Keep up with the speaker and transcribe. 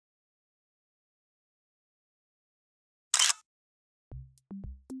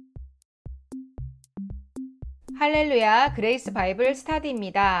할렐루야, 그레이스 바이블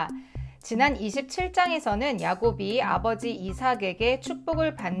스타디입니다. 지난 27장에서는 야곱이 아버지 이삭에게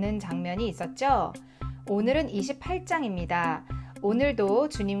축복을 받는 장면이 있었죠. 오늘은 28장입니다. 오늘도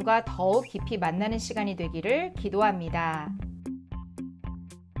주님과 더욱 깊이 만나는 시간이 되기를 기도합니다.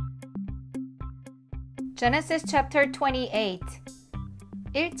 Genesis chapter 28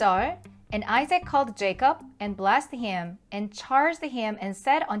 1절 And Isaac called Jacob and blessed him and charged him and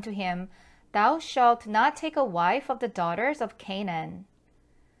said unto him, Thou shalt not take a wife of the daughters of Canaan.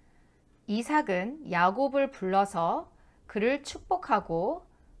 이삭은 야곱을 불러서 그를 축복하고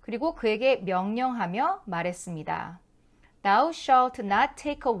그리고 그에게 명령하며 말했습니다. Thou shalt not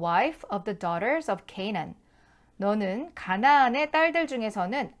take a wife of the daughters of Canaan. 너는 가나안의 딸들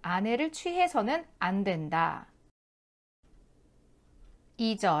중에서는 아내를 취해서는 안 된다.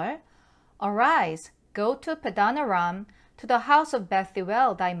 2절 Arise, go to Padanaram, to the house of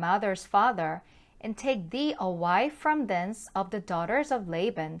Bethuel thy mother's father, and take thee a wife from thence of the daughters of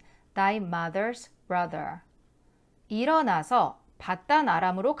Laban, thy mother's brother. 일어나서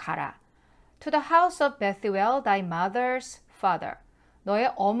바단아람으로 가라. To the house of Bethuel thy mother's father.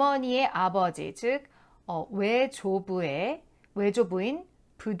 너의 어머니의 아버지, 즉 외조부인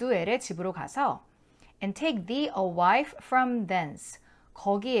브두엘의 집으로 가서 and take thee a wife from thence.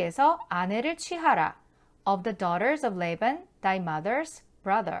 거기에서 아내를 취하라. Of the daughters of Laban, thy mother's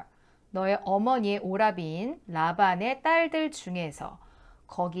brother. 너의 어머니의 오라비인 라반의 딸들 중에서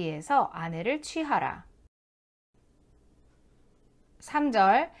거기에서 아내를 취하라.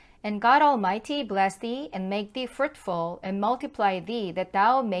 3절 And God Almighty bless thee and make thee fruitful and multiply thee that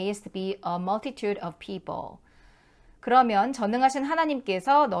thou mayest be a multitude of people. 그러면 전능하신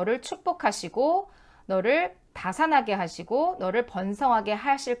하나님께서 너를 축복하시고 너를 다산하게 하시고 너를 번성하게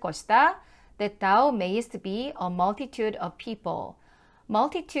하실 것이다. That thou mayest be a multitude of people.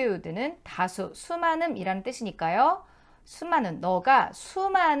 multitude는 다수, 수많음이라는 뜻이니까요. 수많은, 너가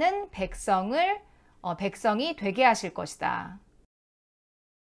수많은 백성이 되게 하실 것이다.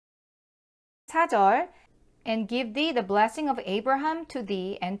 4절 And give thee the blessing of Abraham to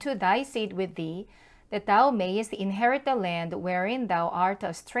thee and to thy seed with thee, that thou mayest inherit the land wherein thou art a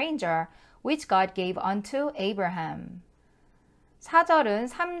stranger, which God gave unto Abraham. 4절은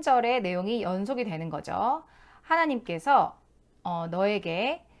 3절의 내용이 연속이 되는 거죠. 하나님께서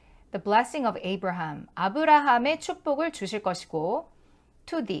너에게 the blessing of Abraham, 아브라함의 축복을 주실 것이고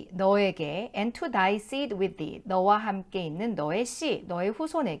to thee, 너에게 and to thy seed with thee, 너와 함께 있는 너의 씨, 너의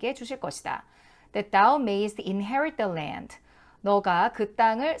후손에게 주실 것이다. That thou mayest inherit the land, 너가 그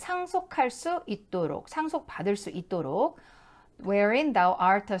땅을 상속받을 수 있도록 wherein thou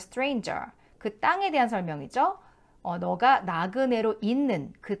art a stranger, 그 땅에 대한 설명이죠. 너가 나그네로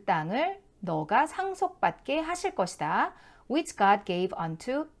있는 그 땅을 너가 상속받게 하실 것이다. Which God gave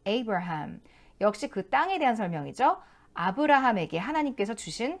unto Abraham. 역시 그 땅에 대한 설명이죠. 아브라함에게 하나님께서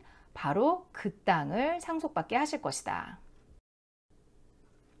주신 바로 그 땅을 상속받게 하실 것이다.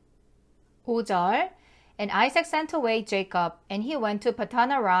 5절 And Isaac sent away Jacob, and he went to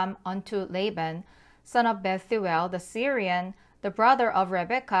Padanaram unto Laban, son of Bethuel the Syrian, the brother of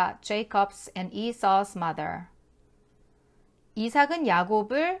Rebekah, Jacob's and Esau's mother. 이삭은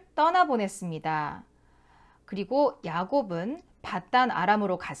야곱을 떠나보냈습니다. 그리고 야곱은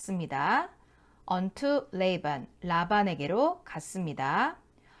바단아람으로 갔습니다. unto Laban, 라반에게로 갔습니다.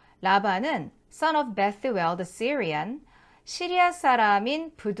 라반은 son of Bethuel the Syrian, 시리아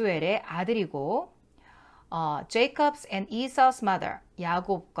사람인 브두엘의 아들이고 Jacob's and Esau's mother,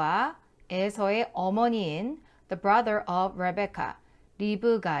 야곱과 에서의 어머니인 the brother of Rebekah,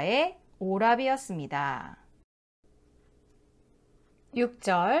 리브가의 오라비였습니다.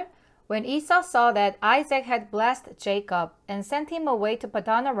 6절 When Esau saw that Isaac had blessed Jacob and sent him away to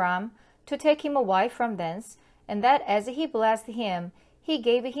Padanaram to take him a wife from thence, and that as he blessed him, he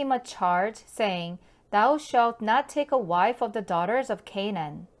gave him a charge, saying, Thou shalt not take a wife of the daughters of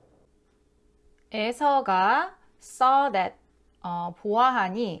Canaan. 에서가 saw that,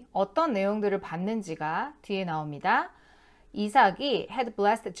 보아하니 어떤 내용들을 봤는지가 뒤에 나옵니다. 이삭이 had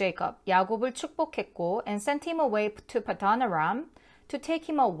blessed Jacob, 야곱을 축복했고 and sent him away to Padanaram to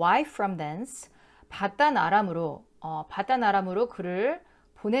take him a wife from thence. 바단아람으로 그를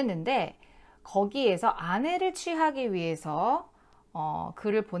보냈는데 거기에서 아내를 취하기 위해서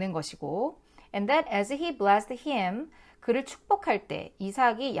그를 보낸 것이고 and that as he blessed him, 그를 축복할 때,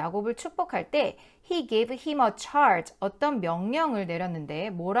 이삭이 야곱을 축복할 때 he gave him a charge, 어떤 명령을 내렸는데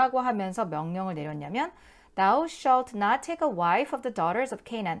뭐라고 하면서 명령을 내렸냐면 Thou shalt not take a wife of the daughters of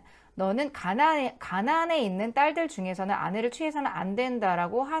Canaan. 너는 가나안에 있는 딸들 중에서는 아내를 취해서는 안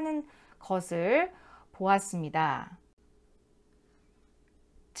된다라고 하는 것을 보았습니다.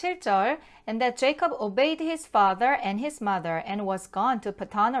 7절 And that Jacob obeyed his father and his mother and was gone to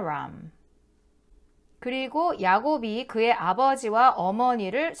Padanaram. 그리고 야곱이 그의 아버지와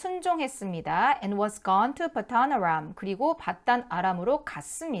어머니를 순종했습니다. And was gone to Padanaram. 그리고 바단 아람으로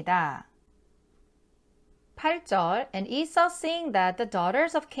갔습니다. 8절 And Esau seeing that the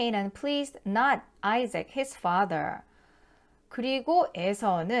daughters of Canaan pleased not Isaac his father. 그리고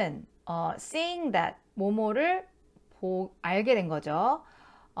에서는 seeing that 모모를 알게 된 거죠.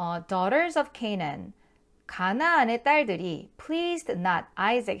 daughters of Canaan 가나안의 딸들이 pleased not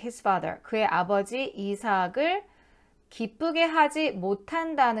Isaac his father 그의 아버지 이삭을 기쁘게 하지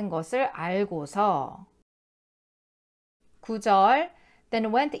못한다는 것을 알고서 9절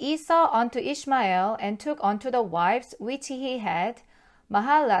Then went Esau unto Ishmael and took unto the wives which he had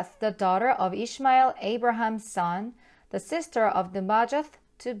Mahalath the daughter of Ishmael Abraham's son the sister of Nebajoth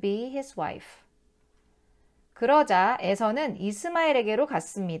to be his wife. 그러자 에서는 이스마엘에게로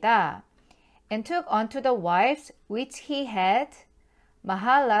갔습니다. And took unto the wives which he had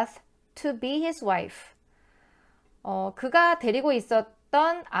Mahalath to be his wife. 그가 데리고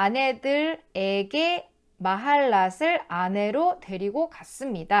있었던 아내들에게 마할랏을 아내로 데리고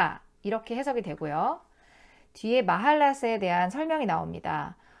갔습니다. 이렇게 해석이 되고요. 뒤에 마할랏에 대한 설명이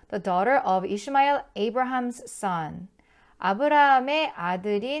나옵니다. The daughter of Ishmael, Abraham's son. 아브라함의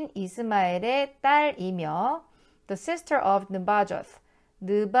아들인 이스마엘의 딸이며 The sister of Nebajoth.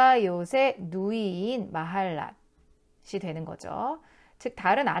 느바요의 누이인 마할랏이 되는 거죠. 즉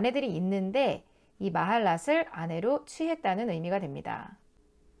다른 아내들이 있는데 이 마할랏을 아내로 취했다는 의미가 됩니다.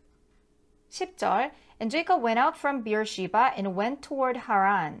 10절 And Jacob went out from Beersheba and went toward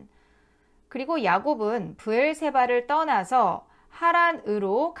Haran. 그리고 야곱은 브엘세바를 떠나서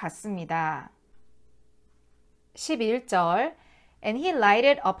하란으로 갔습니다. 11절 And he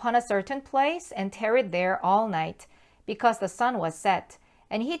lighted upon a certain place and tarried there all night, because the sun was set.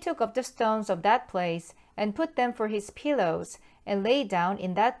 And he took up the stones of that place and put them for his pillows and lay down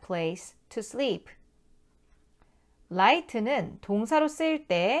in that place to sleep. light는 동사로 쓰일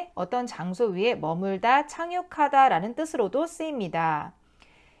때 어떤 장소 위에 머물다, 착륙하다라는 뜻으로도 쓰입니다.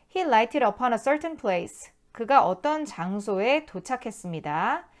 He lighted upon a certain place. 그가 어떤 장소에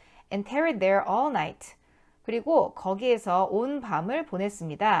도착했습니다. And tarried there all night. 그리고 거기에서 온 밤을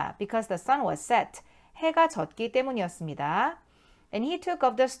보냈습니다. Because the sun was set. 해가 졌기 때문이었습니다. And he took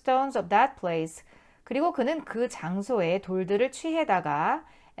of the stones of that place. 그리고 그는 그 장소에 돌들을 취해다가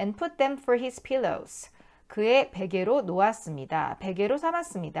and put them for his pillows. 그의 베개로 놓았습니다. 베개로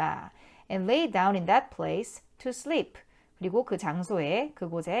삼았습니다. And lay down in that place to sleep. 그리고 그 장소에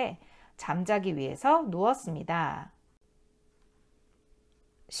그곳에 잠자기 위해서 누웠습니다.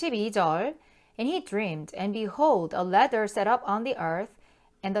 12절 And he dreamed, and behold, a ladder set up on the earth,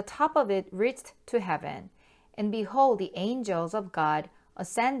 and the top of it reached to heaven. And behold, the angels of God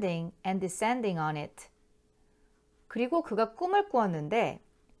ascending and descending on it. 그리고 그가 꿈을 꾸었는데,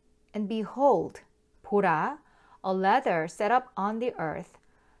 and behold, 보라, a ladder set up on the earth.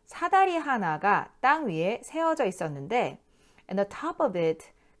 사다리 하나가 땅 위에 세워져 있었는데, and the top of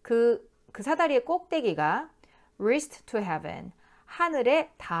it, 그 사다리의 꼭대기가 reached to heaven. 하늘에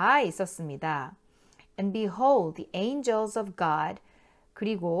닿아 있었습니다. And behold, the angels of God.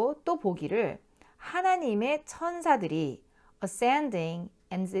 그리고 또 보기를 하나님의 천사들이 ascending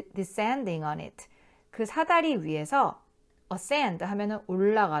and descending on it. 그 사다리 위에서 ascend 하면은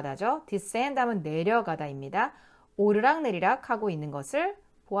올라가다죠. descend 하면 내려가다입니다. 오르락내리락 하고 있는 것을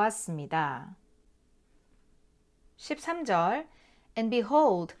보았습니다. 13절 And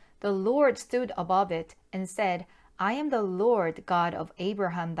behold, the Lord stood above it and said, I am the Lord God of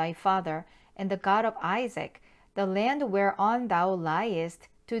Abraham thy father, and the God of Isaac. The land whereon thou liest,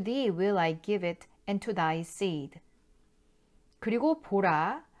 to thee will I give it, and to thy seed. 그리고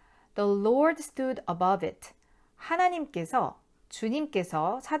보라, the Lord stood above it. 하나님께서,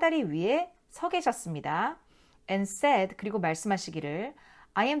 주님께서 사다리 위에 서 계셨습니다. And said, 그리고 말씀하시기를,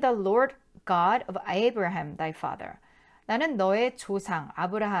 I am the Lord God of Abraham thy father. 나는 너의 조상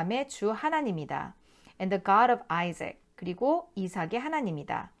아브라함의 주 하나님이다. And the God of Isaac. 그리고 이삭의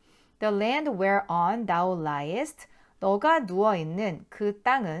하나님이다. The land whereon thou liest. 너가 누워있는 그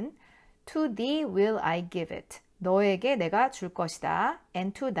땅은 to thee will I give it. 너에게 내가 줄 것이다.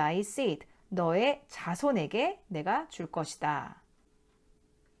 And to thy seed. 너의 자손에게 내가 줄 것이다.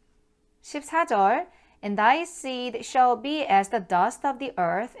 14절 And thy seed shall be as the dust of the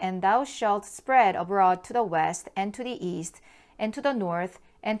earth, and thou shalt spread abroad to the west, and to the east, and to the north,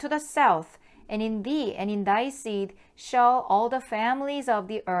 and to the south. And in thee and in thy seed shall all the families of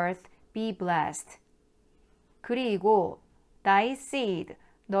the earth be blessed. 그리고 thy seed,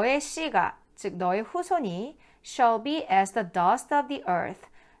 너의 씨가, 즉 너의 후손이 shall be as the dust of the earth,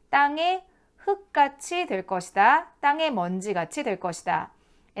 땅의 흙같이 될 것이다. 땅의 먼지같이 될 것이다.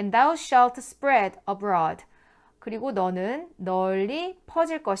 And thou shalt spread abroad. 그리고 너는 널리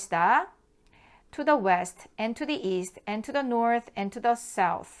퍼질 것이다. To the west and to the east and to the north and to the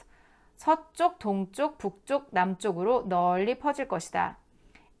south. 서쪽, 동쪽, 북쪽, 남쪽으로 널리 퍼질 것이다.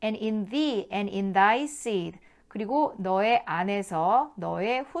 And in thee and in thy seed. 그리고 너의 안에서,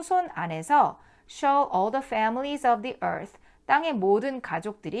 너의 후손 안에서 shall all the families of the earth. 땅의 모든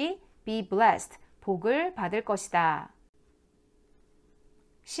가족들이 be blessed. 복을 받을 것이다.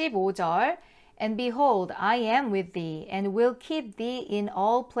 15절 And behold, I am with thee, and will keep thee in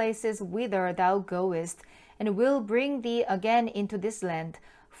all places whither thou goest, and will bring thee again into this land.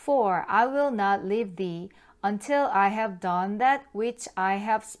 For I will not leave thee until I have done that which I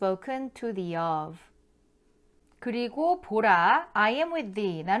have spoken to thee of. 그리고 보라, I am with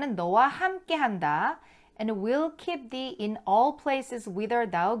thee. 나는 너와 함께한다. And will keep thee in all places whither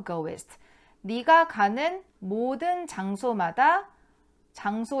thou goest. 네가 가는 모든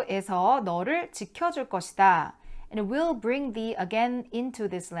장소에서 너를 지켜줄 것이다. And will bring thee again into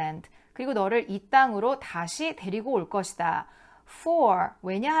this land. 그리고 너를 이 땅으로 다시 데리고 올 것이다. For,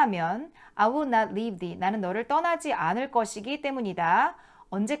 왜냐하면 I will not leave thee. 나는 너를 떠나지 않을 것이기 때문이다.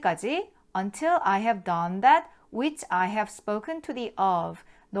 언제까지? Until I have done that which I have spoken to thee of.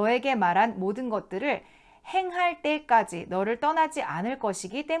 너에게 말한 모든 것들을 행할 때까지 너를 떠나지 않을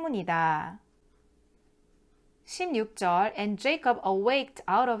것이기 때문이다. 16절 And Jacob awaked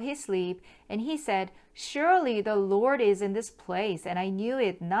out of his sleep, and he said, Surely the Lord is in this place, and I knew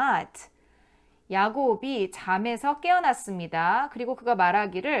it not. 야곱이 잠에서 깨어났습니다. 그리고 그가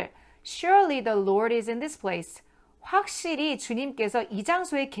말하기를 Surely the Lord is in this place. 확실히 주님께서 이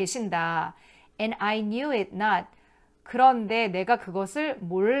장소에 계신다. And I knew it not. 그런데 내가 그것을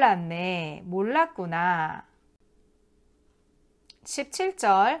몰랐구나.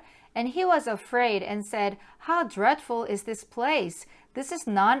 17절 And he was afraid and said, How dreadful is this place! This is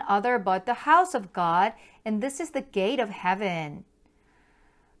none other but the house of God, and this is the gate of heaven.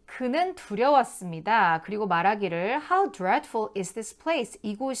 그는 두려웠습니다. 그리고 말하기를 How dreadful is this place!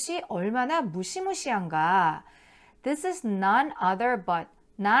 이곳이 얼마나 무시무시한가. This is none other but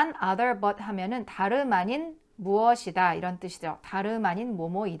하면은 다름 아닌 무엇이다 이런 뜻이죠. 다름 아닌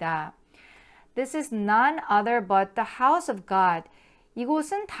뭐뭐이다. This is none other but the house of God.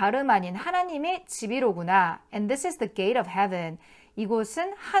 이곳은 다름 아닌 하나님의 집이로구나. And this is the gate of heaven.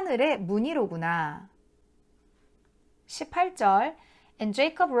 이곳은 하늘의 문이로구나. 18절 And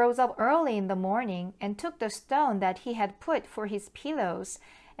Jacob rose up early in the morning and took the stone that he had put for his pillows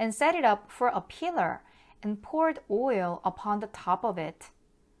and set it up for a pillar and poured oil upon the top of it.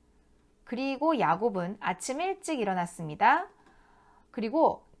 그리고 야곱은 아침 일찍 일어났습니다.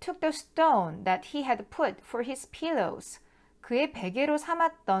 그리고 took the stone that he had put for his pillows. 그의 베개로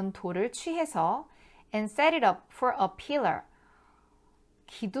삼았던 돌을 취해서 and set it up for a pillar.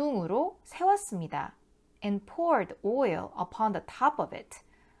 기둥으로 세웠습니다. And poured oil upon the top of it.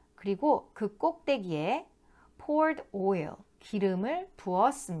 그리고 그 꼭대기에 poured oil, 기름을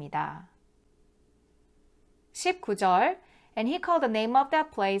부었습니다. 19절 And he called the name of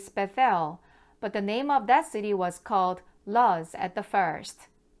that place Bethel, but the name of that city was called Luz at the first.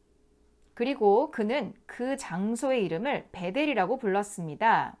 그리고 그는 그 장소의 이름을 베델이라고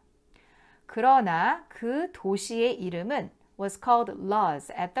불렀습니다. 그러나 그 도시의 이름은 was called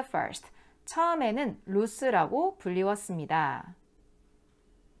Luz at the first. 처음에는 루스라고 불리웠습니다.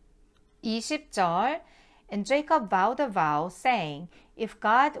 20절 And Jacob vowed a vow, saying, If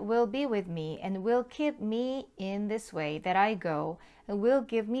God will be with me, and will keep me in this way that I go, and will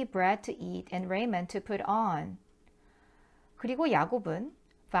give me bread to eat and raiment to put on. 그리고 야곱은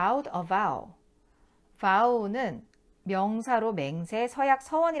vowed a vow. vow는 명사로 맹세, 서약,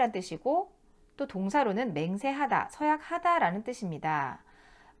 서원이란 뜻이고 또 동사로는 맹세하다, 서약하다라는 뜻입니다.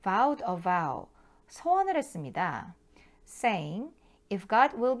 vowed a vow, 서원을 했습니다. saying, If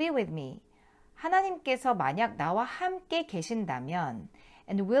God will be with me, 하나님께서 만약 나와 함께 계신다면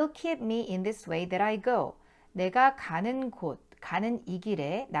and will keep me in this way that I go, 내가 가는 곳, 가는 이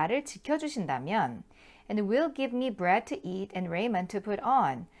길에 나를 지켜주신다면 and will give me bread to eat and raiment to put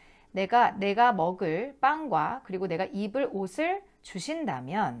on, 내가 먹을 빵과 그리고 내가 입을 옷을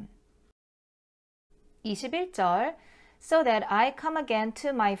주신다면 21절 So that I come again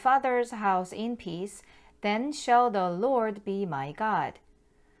to my father's house in peace, then shall the Lord be my God.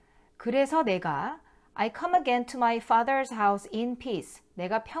 그래서 내가 I come again to my father's house in peace.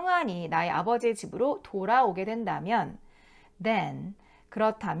 내가 평안히 나의 아버지의 집으로 돌아오게 된다면 then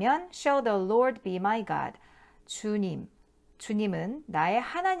그렇다면 shall the Lord be my God. 주님은 나의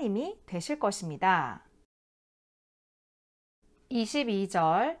하나님이 되실 것입니다.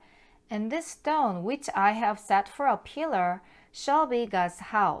 22절 And this stone which I have set for a pillar shall be God's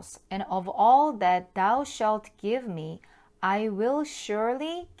house, and of all that thou shalt give me, I will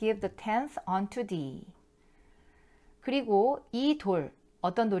surely give the tenth unto thee. 그리고 이 돌,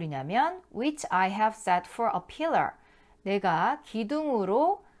 어떤 돌이냐면 which I have set for a pillar, 내가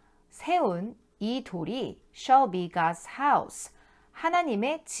기둥으로 세운 이 돌이 shall be God's house,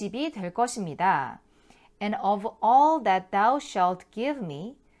 하나님의 집이 될 것입니다. And of all that thou shalt give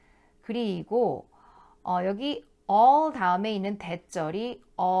me, 그리고 여기 all 다음에 있는 대절이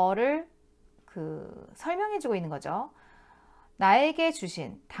all을 설명해주고 있는 거죠. 나에게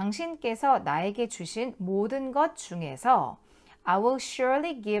주신, 당신께서 나에게 주신 모든 것 중에서 I will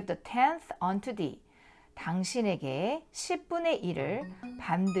surely give the tenth unto thee. 당신에게 10분의 1을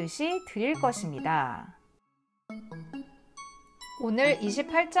반드시 드릴 것입니다. 오늘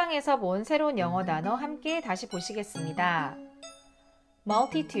 28장에서 본 새로운 영어 단어 함께 다시 보시겠습니다.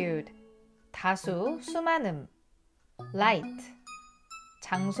 multitude, 다수, 수많음. light,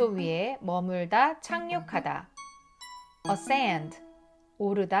 장소 위에 머물다, 착륙하다. ascend,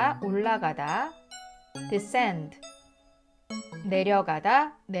 오르다, 올라가다. descend,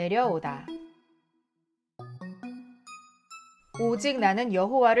 내려가다, 내려오다. 오직 나는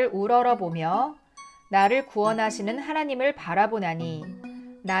여호와를 우러러보며 나를 구원하시는 하나님을 바라보나니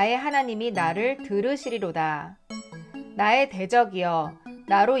나의 하나님이 나를 들으시리로다. 나의 대적이여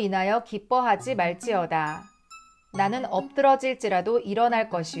나로 인하여 기뻐하지 말지어다. 나는 엎드러질지라도 일어날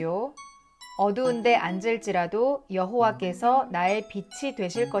것이요 어두운 데 앉을지라도 여호와께서 나의 빛이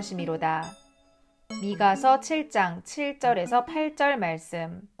되실 것이미로다. 미가서 7장 7절에서 8절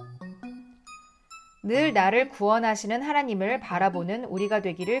말씀. 늘 나를 구원하시는 하나님을 바라보는 우리가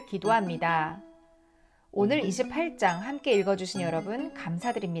되기를 기도합니다. 오늘 28장 함께 읽어주신 여러분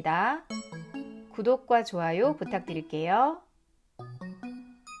감사드립니다. 구독과 좋아요 부탁드릴게요.